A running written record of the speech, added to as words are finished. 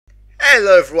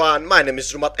Hello everyone, my name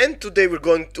is Drewmatth and today we're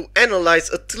going to analyze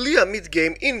a Taliyah mid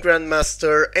game in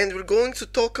Grandmaster, and we're going to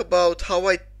talk about how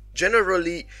I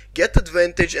generally get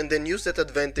advantage and then use that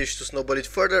advantage to snowball it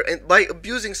further, and by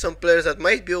abusing some players that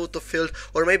might be out of field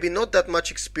or maybe not that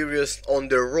much experienced on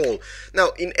their role. Now,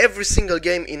 in every single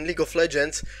game in League of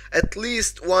Legends, at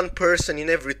least one person in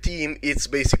every team is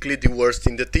basically the worst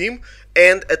in the team,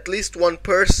 and at least one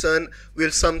person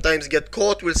will sometimes get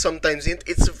caught, will sometimes hit.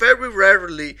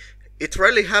 It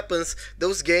rarely happens,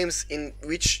 those games in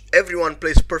which everyone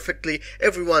plays perfectly,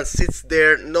 everyone sits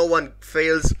there, no one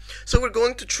fails. So we're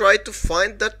going to try to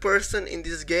find that person in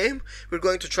this game, we're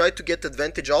going to try to get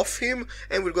advantage of him,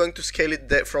 and we're going to scale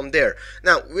it from there.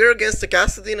 Now, we're against the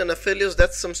Kassadin and Aphelios.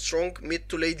 That's some strong mid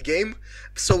to late game.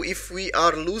 So if we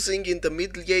are losing in the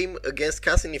mid game against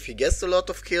Kassadin, if he gets a lot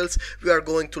of kills, we are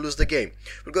going to lose the game.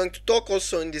 We're going to talk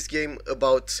also in this game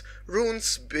about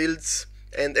runes, builds,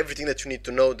 and everything that you need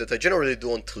to know that I generally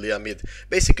do on Taliyah mid.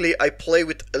 Basically, I play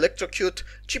with Electrocute,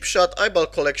 Chip Shot, Eyeball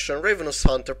Collection, Ravenous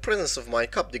Hunter, Presence of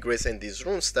Mind, Cup Degrace, and these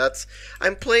rune stats.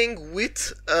 I'm playing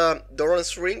with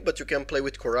Doran's Ring, but you can play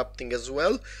with Corrupting as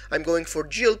well. I'm going for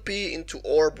GLP into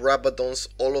Orb, Rabadons,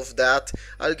 all of that.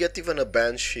 I'll get even a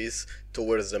Banshees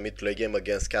towards the mid-play game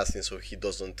against Kassadin so he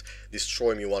doesn't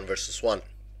destroy me 1 versus 1.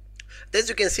 As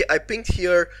you can see, I pinged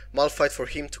here Malphite for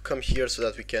him to come here so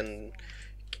that we can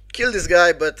kill this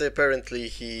guy, but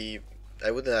apparently I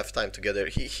wouldn't have time together.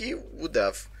 We would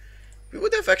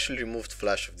have actually removed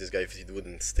flash of this guy if he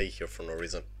wouldn't stay here for no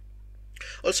reason.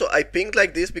 Also, I pinged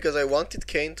like this because I wanted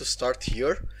Kayn to start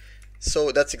here,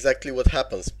 so that's exactly what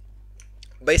happens.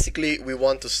 Basically, we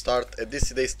want to start at this.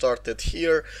 They started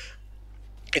here.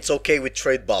 It's okay with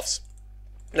trade buffs.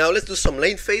 Now let's do some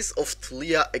lane phase of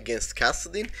Taliyah against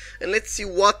Kassadin, and let's see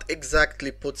what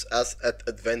exactly puts us at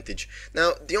advantage.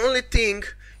 Now, the only thing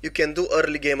you can do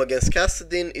early game against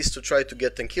Kassadin is to try to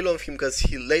get a kill on him, because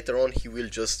later on he will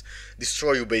just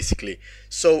destroy you basically.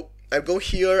 So I go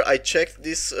here, I check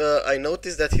this, I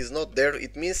notice that he's not there.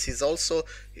 It means he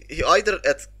either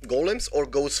at golems or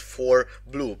goes for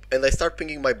blue, and I start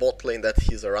pinging my bot lane that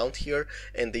he's around here,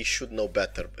 and they should know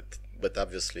better, but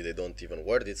obviously they don't even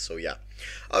word it, so yeah.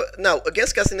 Now,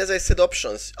 against Kassadin, as I said,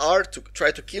 options are to try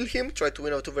to kill him, try to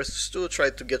win a 2 versus 2, try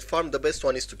to get farm. The best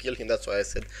one is to kill him. That's why I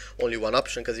said only one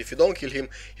option, because if you don't kill him,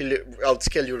 he'll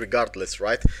outscale you regardless,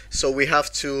 right? So we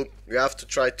have to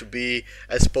try to be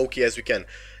as pokey as we can.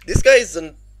 This guy is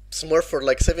a smurf for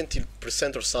like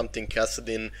 70% or something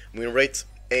Kassadin win rate,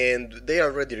 and they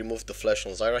already removed the flash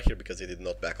on Zyra here because they did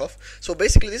not back off. So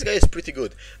basically this guy is pretty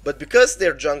good, but because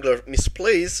their jungler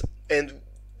misplays and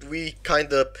we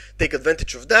kinda take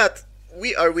advantage of that,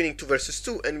 we are winning 2 versus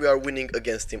 2, and we are winning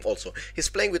against him also. He's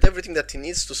playing with everything that he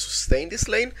needs to sustain this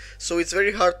lane, so it's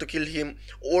very hard to kill him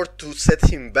or to set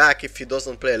him back if he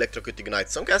doesn't play Electrocute Ignite.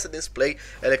 Some Kassadins play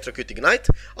Electrocute Ignite,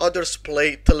 others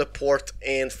play Teleport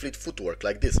and Fleet Footwork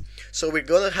like this. So we're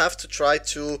gonna have to try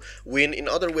to win in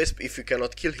other ways if we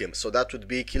cannot kill him. So that would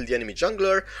be kill the enemy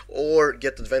jungler or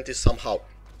get advantage somehow.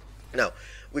 Now,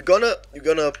 we're gonna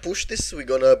push this, we're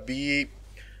gonna be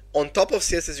on top of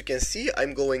CS. As you can see,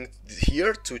 I'm going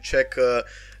here to check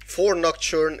for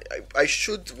Nocturne. I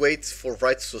should wait for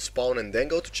rights to spawn and then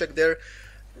go to check there.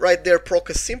 Right there, proc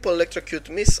a simple Electrocute,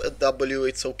 miss a W,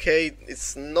 it's okay.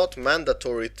 It's not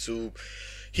mandatory to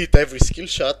hit every skill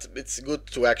shot. It's good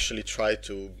to actually try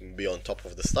to be on top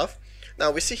of the stuff.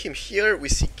 Now we see him here, we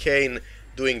see Kayn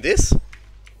doing this,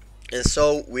 and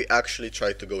so we actually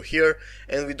try to go here,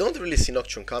 and we don't really see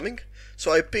Nocturne coming.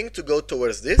 So I ping to go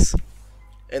towards this,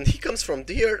 and he comes from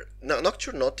here. Now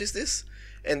Nocturne noticed this,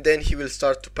 and then he will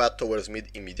start to path towards mid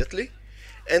immediately,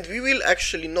 and we will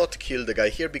actually not kill the guy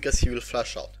here because he will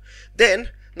flash out. Then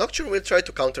Nocturne will try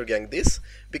to counter gank this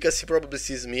because he probably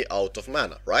sees me out of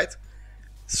mana, right?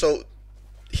 So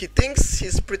he thinks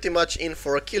he's pretty much in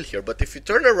for a kill here, but if you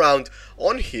turn around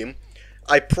on him,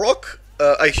 I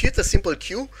hit a simple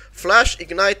Q, flash,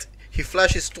 ignite. He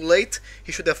flashes too late,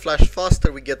 he should have flashed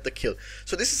faster, we get the kill.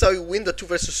 So this is how you win the 2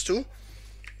 versus 2.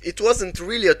 It wasn't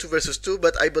really a 2 versus 2,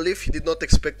 but I believe he did not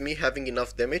expect me having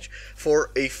enough damage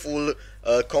for a full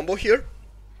combo here.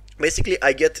 Basically,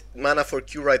 I get mana for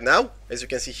Q right now, as you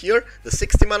can see here, the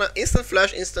 60 mana, instant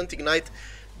flash, instant ignite,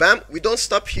 bam, we don't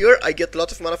stop here, I get a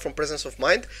lot of mana from Presence of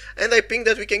Mind, and I think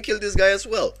that we can kill this guy as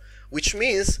well. Which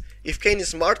means, if Kayn is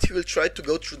smart, he will try to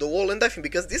go through the wall and dive him,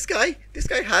 because this guy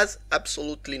has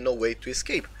absolutely no way to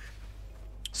escape.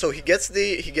 So he gets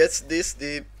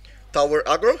the tower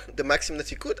aggro, the maximum that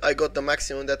he could. I got the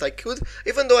maximum that I could.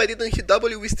 Even though I didn't hit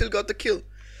W, we still got the kill.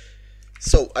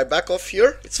 So I back off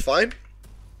here, it's fine.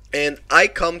 And I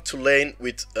come to lane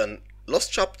with a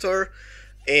Lost Chapter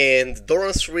and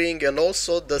Doran's ring, and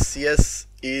also the CS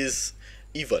is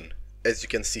even, as you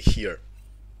can see here.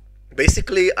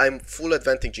 Basically, I'm full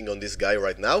advantaging on this guy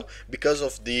right now because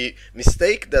of the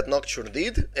mistake that Nocturne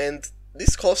did, and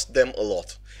this cost them a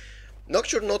lot.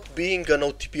 Nocturne not being an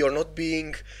OTP or not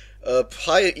being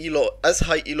high elo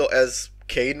as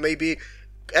Kayn maybe,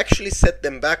 actually set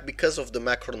them back because of the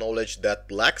macro knowledge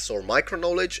that lacks, or micro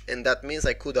knowledge, and that means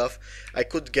I could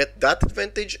get that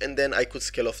advantage and then I could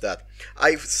scale off that.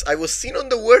 I was seen on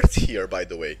the word here, by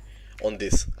the way, on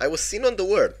this. I was seen on the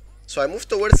word. So I moved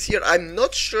towards here. I'm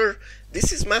not sure,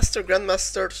 this is Master,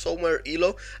 Grandmaster, somewhere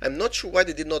Elo. I'm not sure why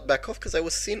they did not back off, because I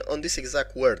was seen on this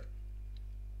exact word.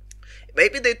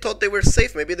 Maybe they thought they were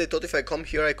safe, maybe they thought if I come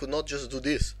here I could not just do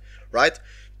this, right?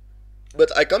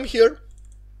 But I come here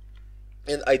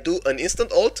and I do an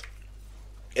instant ult,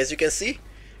 as you can see,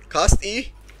 cast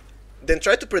E, then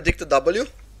try to predict the W,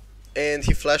 and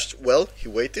he flashed well, he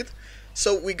waited.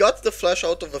 So we got the flash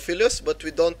out of Aphelios, but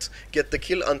we don't get the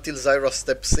kill until Zyra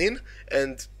steps in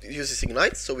and uses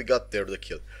Ignite, so we got there the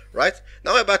kill, right?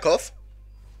 Now I back off.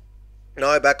 Now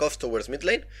I back off towards mid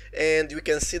lane, and we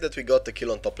can see that we got the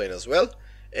kill on top lane as well.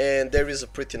 And there is a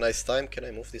pretty nice time. Can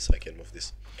I move this? I can move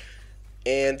this.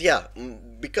 And yeah,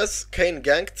 because Kayn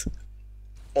ganked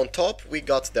on top, we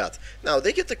got that. Now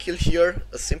they get a kill here,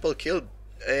 a simple kill,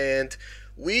 and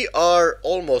we are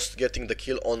almost getting the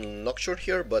kill on Nocturne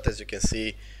here, but as you can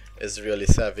see, Ezreal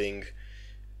is having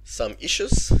some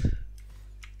issues,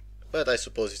 but I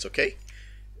suppose it's okay.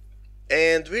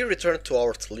 And we return to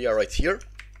our Taliyah right here.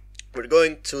 We're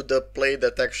going to the play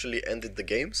that actually ended the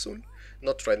game soon.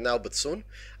 Not right now, but soon.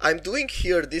 I'm doing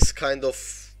here this kind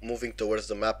of moving towards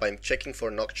the map. I'm checking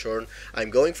for Nocturne.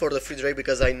 I'm going for the free Drake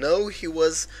because I know he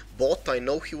was bot, I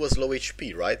know he was low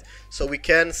HP, right? So we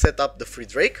can set up the free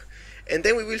Drake. And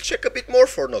then we will check a bit more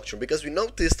for Nocturne, because we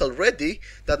noticed already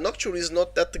that Nocturne is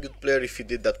not that a good player if he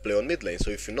did that play on mid lane.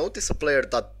 So if you notice a player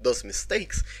that does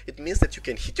mistakes, it means that you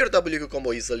can hit your WQ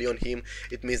combo easily on him.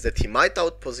 It means that he might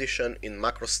outposition in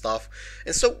macro stuff.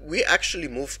 And so we actually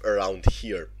move around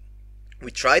here.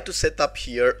 We try to set up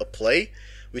here a play.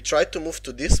 We try to move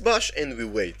to this bush and we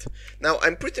wait. Now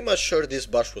I'm pretty much sure this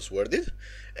bush was worded,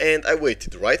 and I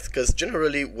waited, right? Because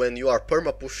generally when you are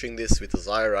perma pushing this with a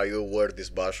Zyra, you word this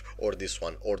bush or this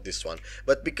one or this one.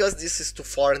 But because this is too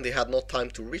far and they had no time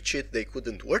to reach it, they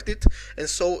couldn't word it, and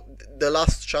so the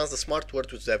last chance, the smart word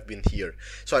would have been here.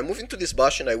 So I move into this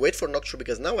bush and I wait for Nocturne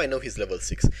because now I know he's level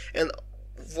 6. And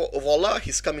voila,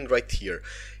 he's coming right here.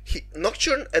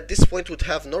 Nocturne at this point would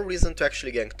have no reason to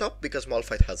actually gank top because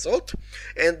Malphite has ult,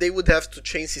 and they would have to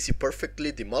chain CC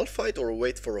perfectly the Malphite or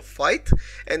wait for a fight,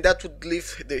 and that would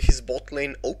leave his bot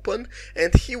lane open,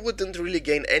 and he wouldn't really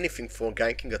gain anything for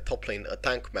ganking a top lane, a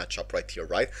tank matchup right here,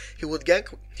 right? He would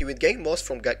gain most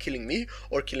from killing me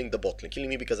or killing the bot lane, killing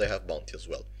me because I have bounty as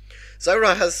well.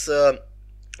 Zyra has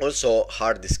also a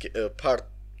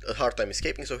hard time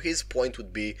escaping, so his point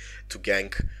would be to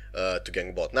gank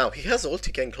bot. Now he has ult,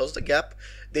 he can close the gap.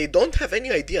 They don't have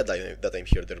any idea that I'm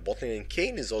here. Their bot lane and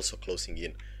Kayn is also closing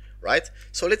in, right?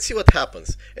 So let's see what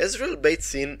happens. Ezreal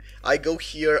baits in, I go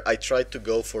here, I try to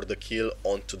go for the kill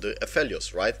onto the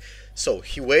Aphelios, right? So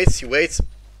he waits,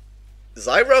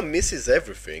 Zyra misses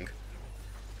everything.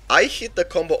 I hit the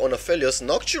combo on Aphelios.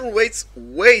 Nocturne waits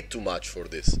way too much for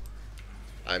this.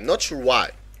 I'm not sure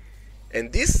why.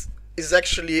 And this is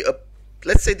actually a,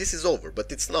 let's say this is over,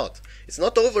 but it's not. It's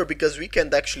not over because we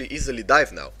can actually easily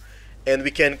dive now. And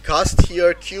we can cast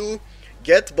here, Q,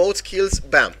 get both kills,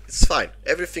 bam, it's fine.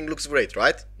 Everything looks great,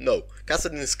 right? No.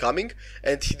 Kassadin is coming,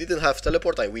 and he didn't have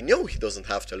teleport. We know he doesn't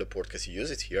have teleport because he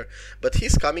used it here, but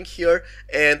he's coming here,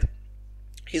 and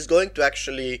he's going to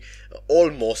actually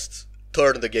almost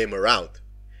turn the game around.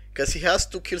 Because he has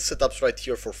 2 kill setups right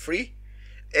here for free,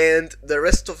 and the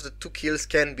rest of the 2 kills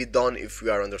can be done if we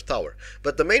are under tower.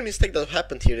 But the main mistake that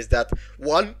happened here is that,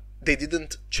 one, they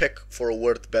didn't check for a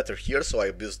word better here, so I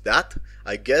abused that.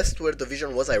 I guessed where the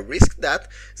vision was, I risked that.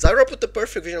 Zyra put the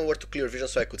perfect vision word to clear vision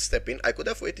so I could step in. I could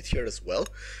have waited here as well.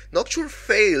 Nocturne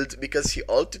failed because he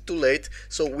ulted too late,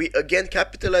 so we again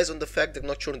capitalize on the fact that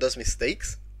Nocturne does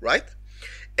mistakes, right?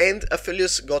 And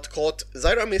Aphelios got caught.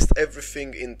 Zyra missed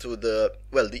everything into the,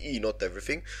 well, the E, not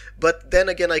everything. But then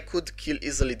again, I could kill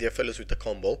easily the Aphelios with a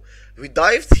combo. We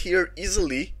dived here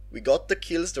easily. We got the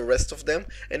kills, the rest of them.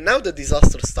 And now the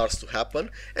disaster starts to happen.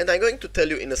 And I'm going to tell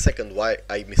you in a second why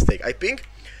I mistake. I ping.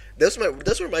 Those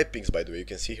were my pings, by the way. You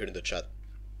can see here in the chat.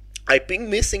 I ping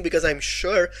missing because I'm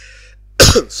sure...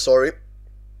 sorry.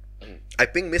 I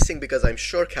ping missing because I'm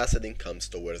sure Kassadin comes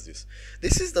towards this.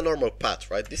 This is the normal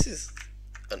path, right? This is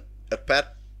a path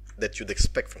that you'd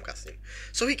expect from Kassadin.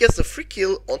 So he gets the free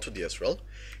kill onto the Ezreal,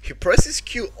 he presses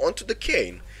Q onto the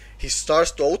Kayn, he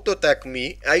starts to auto-attack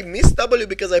me, I miss W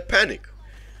because I panic.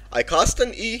 I cast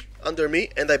an E under me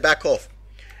and I back off.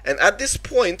 And at this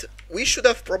point, we should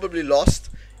have probably lost,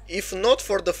 if not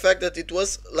for the fact that it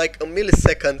was like a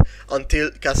millisecond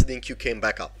until Kassadin Q came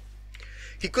back up.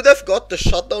 He could have got the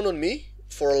shutdown on me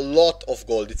for a lot of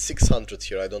gold. It's 600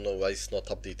 here, I don't know why it's not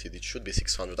updated, it should be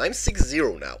 600. I'm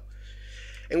 6-0 now.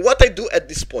 And what I do at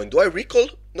this point, do I recall?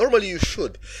 Normally you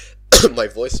should. My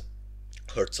voice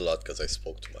hurts a lot because I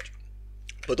spoke too much.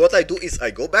 But what I do is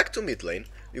I go back to mid lane.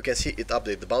 You can see it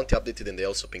updated, the bounty updated, and they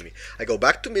also ping me. I go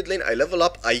back to mid lane, I level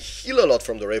up, I heal a lot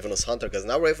from the Ravenous Hunter, because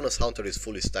now Ravenous Hunter is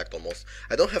fully stacked almost.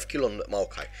 I don't have kill on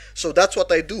Maokai. So that's what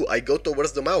I do, I go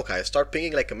towards the Maokai, I start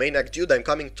pinging like a maniac, dude, I'm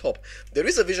coming top. There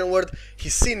is a vision ward,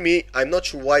 he's seen me, I'm not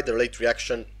sure why the late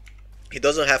reaction. He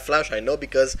doesn't have flash, I know,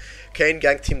 because Kayn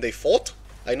ganked him, they fought.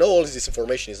 I know all this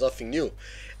information, is nothing new.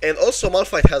 And also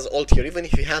Malphite has ult here, even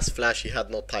if he has flash, he had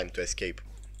no time to escape.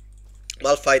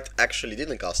 Malphite actually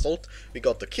didn't cast ult, we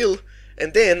got the kill,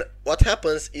 and then what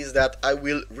happens is that I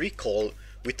will recall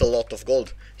with a lot of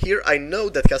gold. Here I know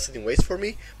that Kassadin waits for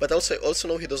me, but I also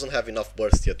know he doesn't have enough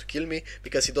burst yet to kill me,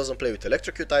 because he doesn't play with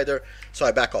Electrocute either, so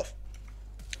I back off.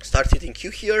 Start hitting Q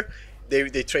here,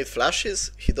 they trade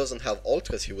flashes, he doesn't have ult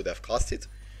because he would have cast it.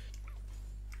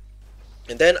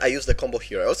 And then I use the combo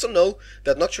here. I also know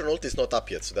that Nocturnal ult is not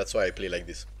up yet, so that's why I play like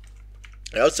this.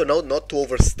 I also know not to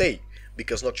overstay,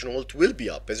 because Nocturnal ult will be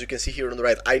up, as you can see here on the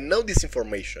right. I know this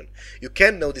information. You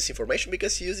can know this information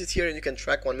because you use it here and you can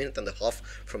track 1.5 minutes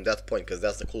from that point, because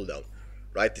that's the cooldown,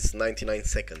 right? It's 99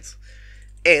 seconds.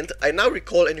 And I now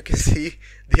recall, and you can see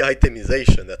the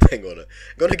itemization that I'm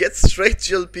gonna get straight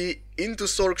GLP into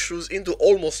Sork Shoes, into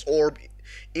Almost Orb,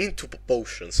 into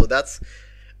Potion. So that's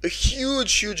a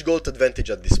huge gold advantage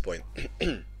at this point.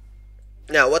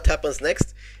 Now what happens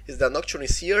next is that Nocturne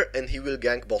is here and he will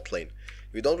gank bot lane.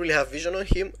 We don't really have vision on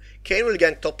him. Kayn will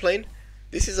gank top lane.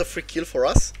 This is a free kill for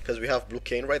us, because we have blue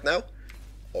Kayn right now.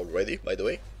 Already, by the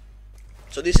way.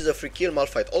 So this is a free kill,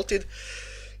 Malphite ulted.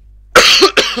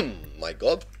 My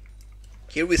god.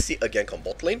 Here we see a gank on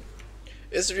bot lane.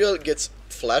 Ezreal gets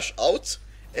flash out.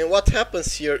 And what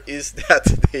happens here is that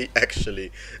they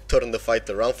actually turn the fight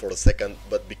around for a second.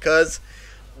 But because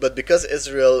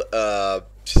Ezreal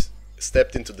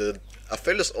stepped into the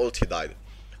Aphelios ult, he died.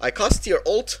 I cast here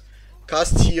ult.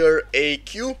 Cast here a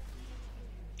Q,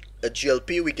 a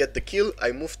GLP, we get the kill,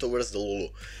 I move towards the Lulu.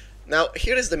 Now,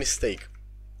 here is the mistake.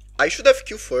 I should have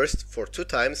Q first for 2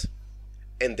 times,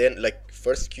 and then, like,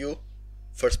 first Q,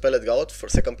 first pellet go out, for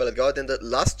second pellet go out, and the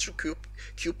last 2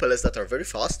 Q pellets that are very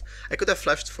fast, I could have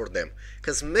flashed for them.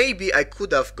 Because maybe I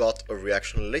could have got a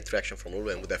reaction, a late reaction from Lulu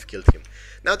and would have killed him.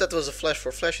 Now that was a flash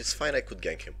for flash, it's fine, I could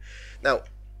gank him. Now,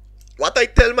 what I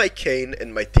tell my Kayn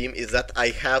and my team is that I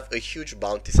have a huge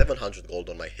bounty, 700 gold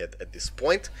on my head at this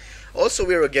point. Also,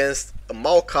 we're against a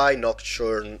Maokai,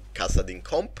 Nocturne, Kassadin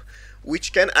comp,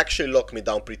 which can actually lock me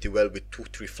down pretty well with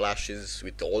 2-3 flashes,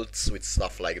 with ults, with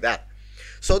stuff like that.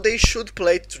 So they should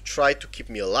play to try to keep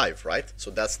me alive, right?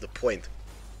 So that's the point.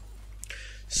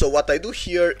 So what I do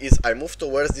here is I move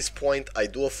towards this point, I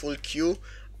do a full Q.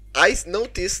 I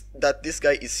notice that this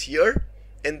guy is here,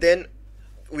 and then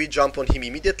we jump on him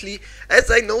immediately. As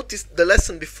I noticed the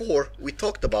lesson before, we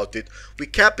talked about it, we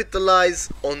capitalize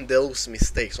on those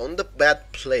mistakes, on the bad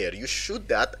player. You shoot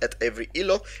that at every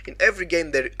elo. In every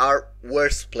game there are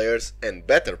worse players and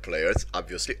better players,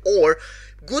 obviously, or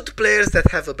good players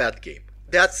that have a bad game.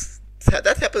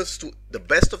 That happens to the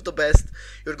best of the best.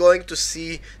 You're going to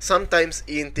see sometimes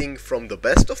inting from the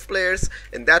best of players,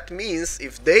 and that means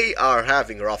if they are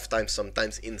having rough times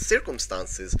sometimes in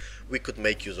circumstances, we could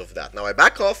make use of that. Now I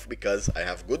back off because I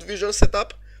have good vision set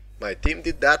up. My team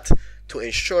did that to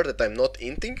ensure that I'm not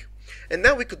inting, and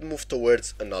now we could move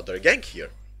towards another gank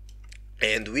here.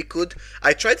 And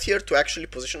I tried here to actually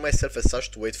position myself as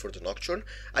such to wait for the Nocturne.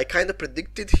 I kinda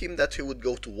predicted him that he would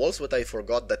go to Wolves, but I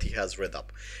forgot that he has red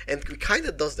up. And he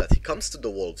kinda does that, he comes to the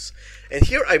Wolves. And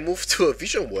here I move to a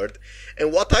vision ward,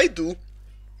 and what I do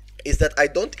is that I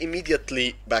don't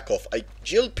immediately back off. I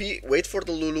GLP, wait for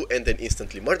the Lulu, and then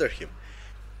instantly murder him.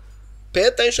 Pay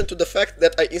attention to the fact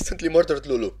that I instantly murdered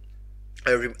Lulu.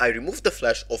 I removed the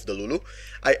flash of the Lulu.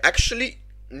 I actually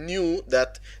knew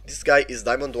that this guy is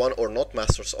Diamond 1 or not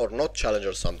Masters or not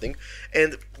Challenger or something,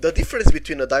 and the difference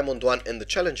between a Diamond 1 and the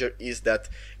Challenger is that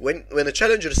when a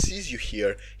Challenger sees you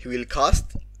here, he will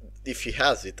cast, if he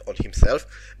has it on himself,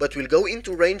 but will go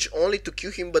into range only to Q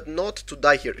him but not to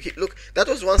die here. Look, that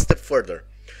was one step further.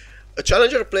 A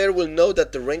challenger player will know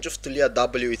that the range of Taliyah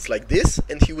W is like this,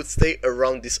 and he would stay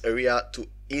around this area to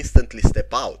instantly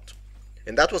step out.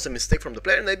 And that was a mistake from the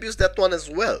player, and I abused that one as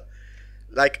well.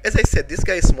 Like, as I said, this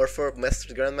guy is Smurfer,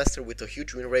 Grandmaster with a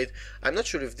huge win rate. I'm not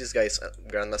sure if this guy is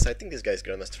Grandmaster. I think this guy is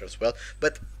Grandmaster as well.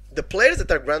 But the players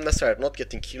that are Grandmaster are not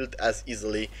getting killed as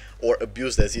easily or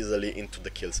abused as easily into the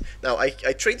kills. Now, I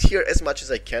trade here as much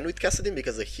as I can with Kassadin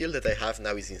because the heal that I have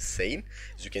now is insane.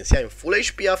 As you can see, I'm full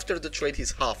HP after the trade,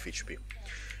 he's half HP.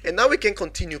 And now we can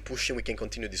continue pushing, we can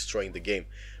continue destroying the game.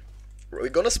 We're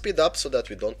gonna speed up so that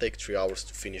we don't take 3 hours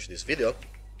to finish this video.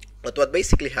 But what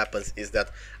basically happens is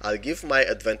that I'll give my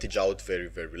advantage out very,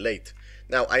 very late.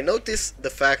 Now, I notice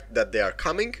the fact that they are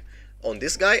coming on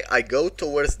this guy. I go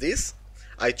towards this.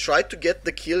 I try to get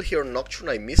the kill here on Nocturne.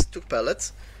 I missed 2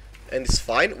 pellets, and it's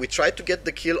fine. We try to get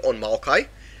the kill on Maokai,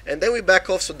 and then we back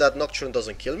off so that Nocturne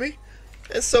doesn't kill me.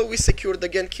 And so we secured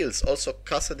again kills. Also,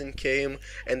 Kassadin came,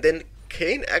 and then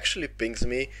Kane actually pings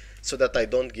me so that I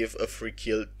don't give a free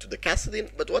kill to the Kassadin.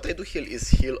 But what I do here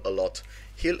is heal a lot.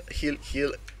 Heal, heal,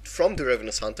 heal from the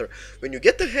Ravenous Hunter. When you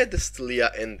get ahead as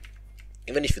Taliyah, and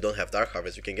even if you don't have Dark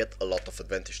Harvest, you can get a lot of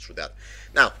advantage through that.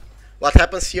 Now, what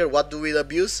happens here? What do we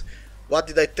abuse? What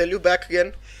did I tell you back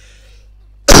again?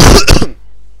 I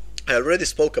already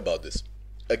spoke about this.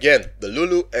 Again, the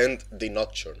Lulu and the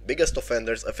Nocturne. Biggest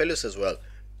offenders, Aphelios as well.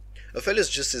 Aphelios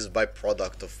just is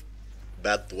byproduct of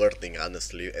bad wording,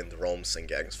 honestly, and roams and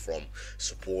gangs from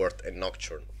support and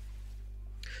Nocturne.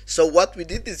 So what we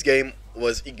did this game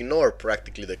was ignore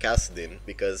practically the Kassadin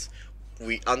because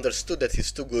we understood that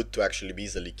he's too good to actually be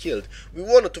easily killed. We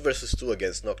won a 2 versus 2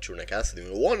 against Nocturne and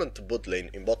Kassadin. We won on the bot lane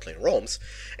roams,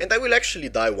 and I will actually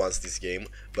die once this game,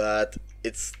 but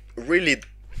it's really,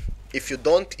 if you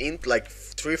don't int like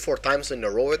 3-4 times in a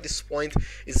row at this point,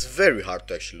 it's very hard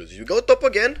to actually lose. You go top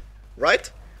again,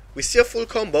 right? We see a full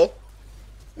combo.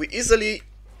 We easily,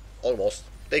 almost,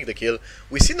 take the kill.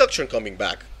 We see Nocturne coming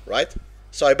back, right?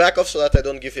 So I back off so that I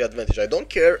don't give the advantage. I don't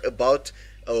care about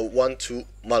a 1-2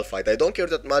 Malphite. I don't care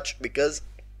that much because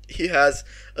he has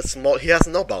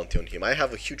no bounty on him. I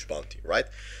have a huge bounty, right?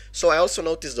 So I also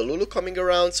noticed the Lulu coming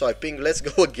around, so I ping let's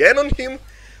go again on him.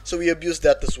 So we abuse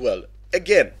that as well.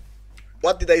 Again,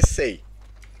 what did I say?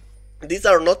 These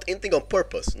are not inting on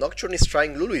purpose. Nocturne is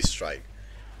trying, Lulu is trying.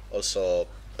 Also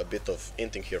a bit of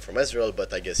inting here from Ezreal,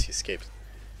 but I guess he escaped.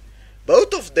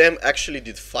 Both of them actually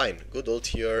did fine. Good ult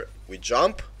here. We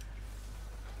jump.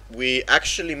 We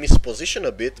actually misposition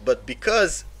a bit, but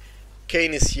because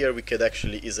Kane is here, we could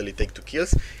actually easily take 2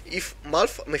 kills. If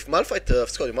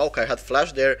Maokai had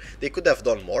flash there, they could have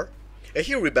done more. And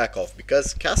here we back off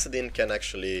because Kassadin can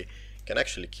actually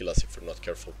kill us if we're not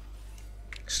careful.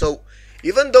 So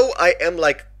even though I am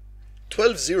like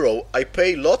 12-0, I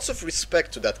pay lots of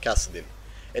respect to that Kassadin.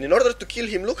 And in order to kill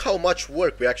him, look how much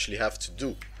work we actually have to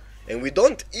do. And we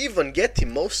don't even get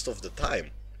him most of the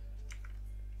time.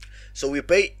 So we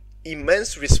pay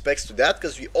immense respects to that,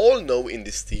 because we all know in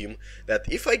this team that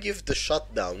if I give the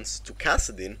shutdowns to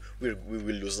Kassadin, we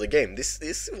will lose the game.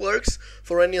 This works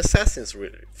for any assassins,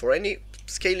 really, for any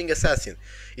scaling assassin.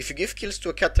 If you give kills to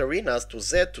a Katarina, to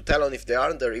Zed, to Talon if they are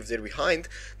under, if they're behind,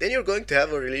 then you're going to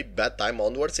have a really bad time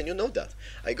onwards, and you know that.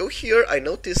 I go here, I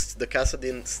noticed the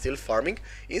Kassadin still farming.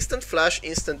 Instant flash,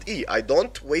 instant E. I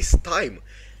don't waste time.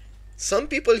 Some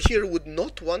people here would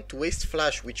not want to waste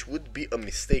flash, which would be a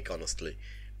mistake, honestly.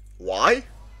 Why?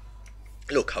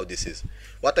 Look how this is.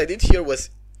 What I did here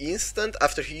was instant,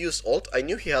 after he used ult, I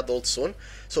knew he had ult soon,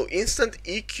 so instant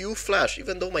EQ flash.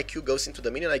 Even though my Q goes into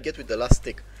the minion, I get with the last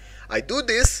tick. I do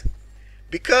this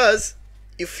because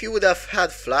if he would have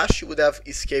had flash, he would have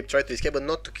escaped, tried to escape, but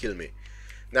not to kill me.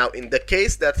 Now, in the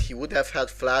case that he would have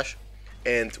had flash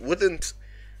and wouldn't,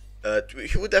 he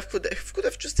could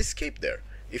have just escaped there.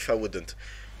 If I wouldn't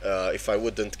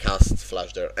cast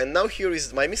flash there. And now here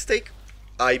is my mistake.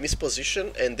 I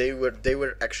mispositioned, and they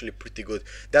were actually pretty good.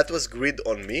 That was grid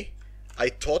on me. I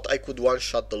thought I could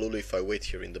one-shot the Lulu if I wait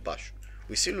here in the bush.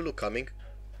 We see Lulu coming,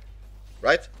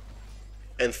 right?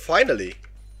 And finally,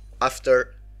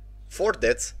 after 4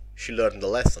 deaths, she learned the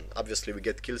lesson. Obviously, we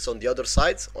get kills on the other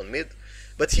sides, on mid.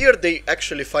 But here they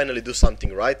actually finally do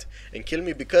something right and kill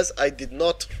me because I did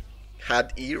not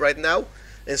had E right now.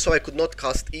 And so I could not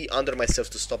cast E under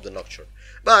myself to stop the Nocturne.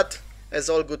 But, as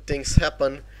all good things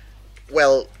happen,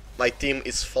 well, my team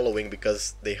is following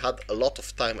because they had a lot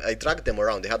of time. I dragged them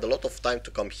around, they had a lot of time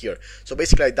to come here. So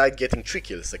basically I died getting 3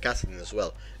 kills, the Kassadin as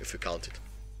well, if you count it.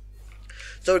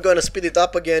 So we're gonna speed it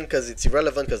up again because it's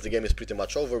irrelevant, because the game is pretty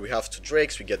much over. We have 2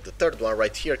 Drakes, we get the 3rd one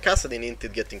right here. Kassadin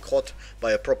inted getting caught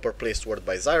by a proper placed ward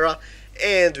by Zyra.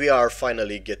 And we are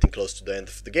finally getting close to the end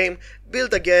of the game.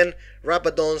 Build again,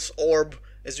 Rabadon's Orb,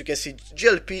 As you can see,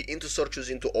 GLP into Sorchus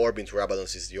into Orb into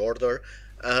Rabadons is the order.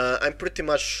 I'm pretty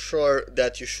much sure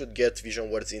that you should get Vision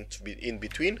Words in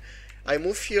between. I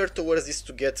move here towards this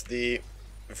to get the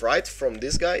Wright from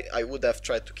this guy. I would have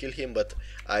tried to kill him, but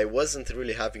I wasn't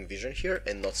really having vision here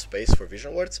and not space for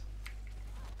Vision Words.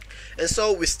 And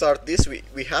so we start this.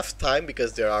 We have time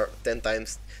because there are 10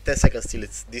 seconds till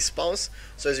it despawns.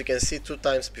 So as you can see, 2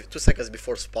 seconds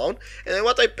before spawn. And then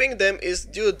what I ping them is,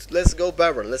 dude, let's go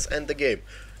Baron, let's end the game.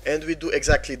 And we do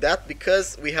exactly that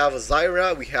because we have a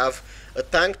Zyra, we have a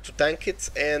tank to tank it,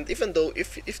 and even though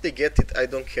if they get it, I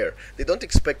don't care. They don't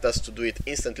expect us to do it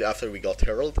instantly after we got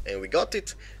Herald, and we got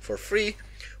it for free.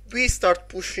 We start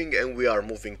pushing and we are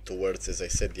moving towards, as I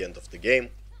said, the end of the game.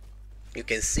 You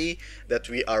can see that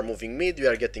we are moving mid, we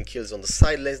are getting kills on the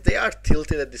side lanes. They are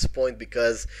tilted at this point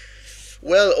because,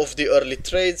 well, of the early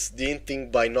trades, the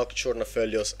inting by Nocturne,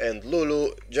 Aphelios and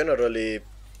Lulu, generally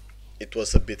it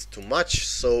was a bit too much.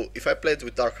 So if I played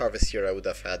with Dark Harvest here, I would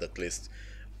have had at least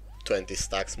 20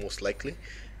 stacks most likely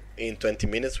in 20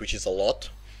 minutes, which is a lot.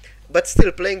 But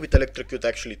still, playing with Electrocute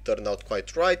actually turned out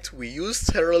quite right. We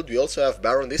used Herald, we also have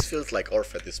Baron. This feels like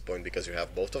Orph at this point because you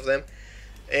have both of them.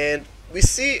 And we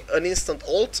see an instant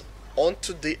ult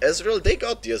onto the Ezreal. They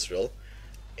got the Ezreal,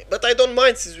 but I don't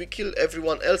mind since we kill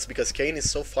everyone else because Kayn is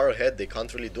so far ahead they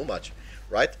can't really do much,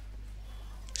 right?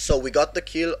 So we got the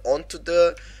kill onto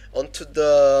the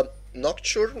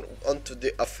Nocturne, onto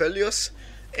the Aphelios,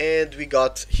 and we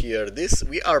got here this.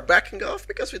 We are backing off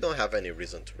because we don't have any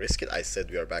reason to risk it. I said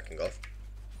we are backing off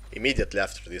immediately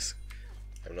after this.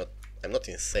 I'm not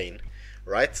insane,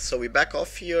 right? So we back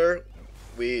off here.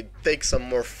 We take some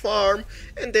more farm,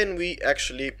 and then we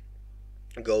actually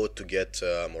go to get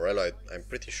Morello. I'm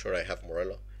pretty sure I have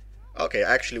Morello. Okay,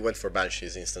 I actually went for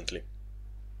Banshees instantly.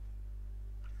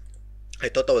 I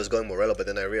thought I was going Morello, but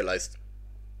then I realized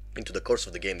into the course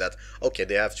of the game that, okay,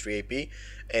 they have 3 AP,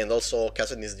 and also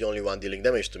Kassadin is the only one dealing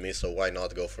damage to me, so why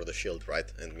not go for the shield, right?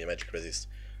 And magic resist.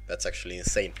 That's actually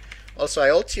insane. Also, I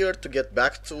ult here to get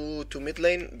back to mid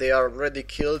lane. They are already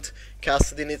killed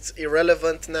Kassadin. It's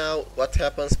irrelevant now what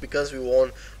happens because we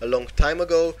won a long time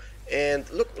ago. And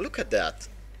look at that.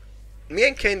 Me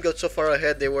and Kayn got so far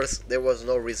ahead, there was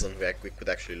no reason we could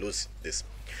actually lose this.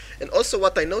 And also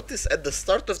what I noticed at the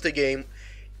start of the game,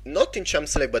 not in Champ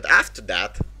Select but after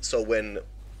that, so when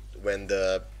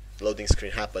the loading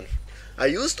screen happened, I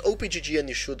used OPGG and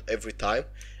you should every time,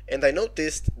 and I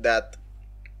noticed that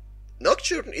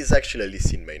Nocturne is actually a Lee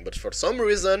Sin main, but for some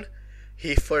reason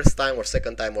he first time or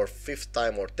second time or fifth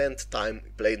time or 10th time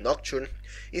played Nocturne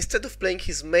instead of playing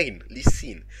his main, Lee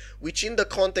Sin, which in the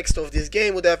context of this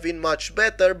game would have been much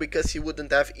better because he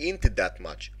wouldn't have inted that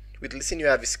much. With Lee Sin you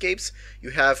have escapes,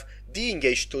 you have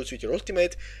de-engage tools with your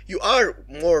ultimate, you are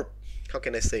more, how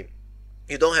can I say,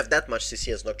 you don't have that much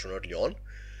CC as Nocturne early on,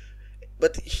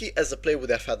 but he as a player would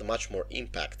have had much more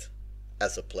impact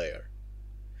as a player.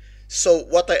 So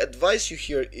what I advise you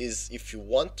here is, if you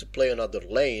want to play another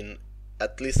lane,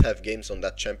 at least have games on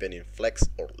that champion in flex,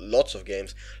 or lots of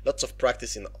games, lots of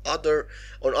practice on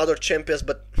other champions,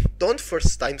 but don't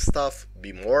first time stuff,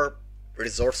 be more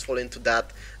resourceful into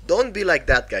that. Don't be like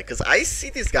that guy, because I see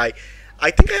this guy, I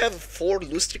think I have 4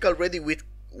 lose streak already with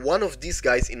one of these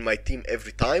guys in my team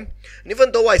every time, and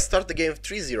even though I start the game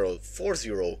 3-0,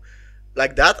 4-0,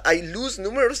 like that, I lose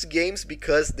numerous games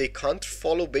because they can't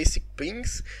follow basic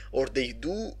pings, or they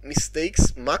do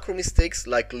mistakes, macro mistakes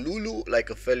like Lulu, like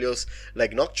Aphelios,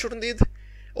 like Nocturne did,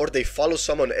 or they follow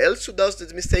someone else who does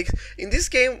these mistakes. In this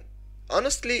game,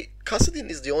 honestly, Kassadin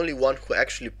is the only one who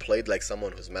actually played like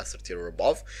someone who's master tier or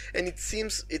above, and it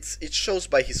seems it shows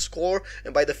by his score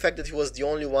and by the fact that he was the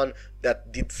only one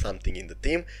that did something in the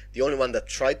team, the only one that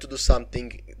tried to do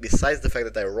something. Besides the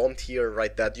fact that I roamed here,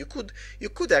 right, that you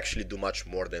could actually do much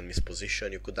more than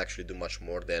misposition, you could actually do much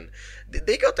more than...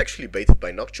 They got actually baited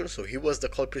by Nocturne, so he was the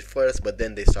culprit first, but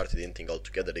then they started inting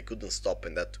altogether, they couldn't stop,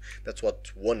 and that's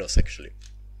what won us actually.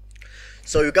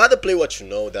 So you gotta play what you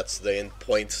know, that's the end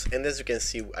point. And as you can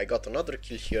see, I got another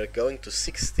kill here, going to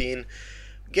 16,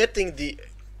 getting the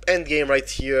end game right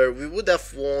here. We would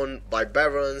have won by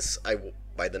Barons,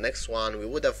 by the next one, we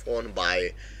would have won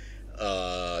by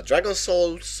Dragon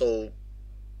Soul, so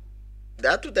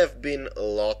that would have been a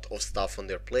lot of stuff on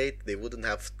their plate. They wouldn't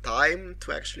have time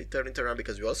to actually turn it around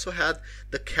because we also had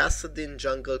the Kassadin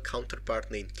jungle counterpart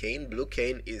named Kayn. Blue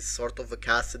Kayn is sort of a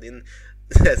Kassadin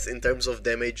in terms of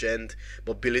damage and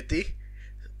mobility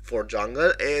for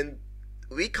jungle, and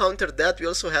we countered that. We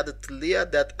also had a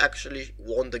Taliyah that actually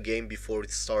won the game before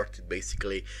it started,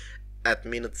 basically at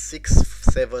minute 6,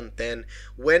 7, 10,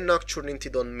 when Nocturne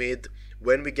inted on mid.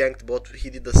 When we ganked bot,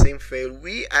 he did the same fail.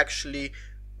 We actually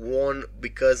won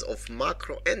because of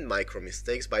macro and micro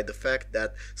mistakes, by the fact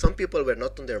that some people were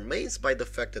not on their mains, by the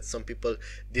fact that some people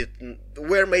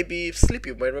were maybe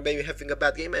sleepy, were maybe having a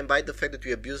bad game, and by the fact that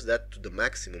we abused that to the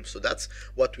maximum. So that's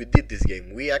what we did this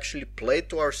game. We actually played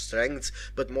to our strengths,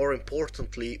 but more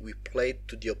importantly, we played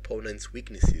to the opponent's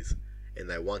weaknesses,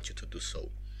 and I want you to do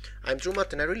so. I'm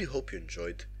Drewmatth, and I really hope you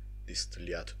enjoyed this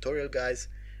Taliyah tutorial, guys.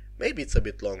 Maybe it's a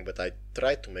bit long, but I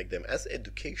try to make them as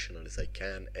educational as I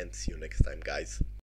can, and see you next time, guys.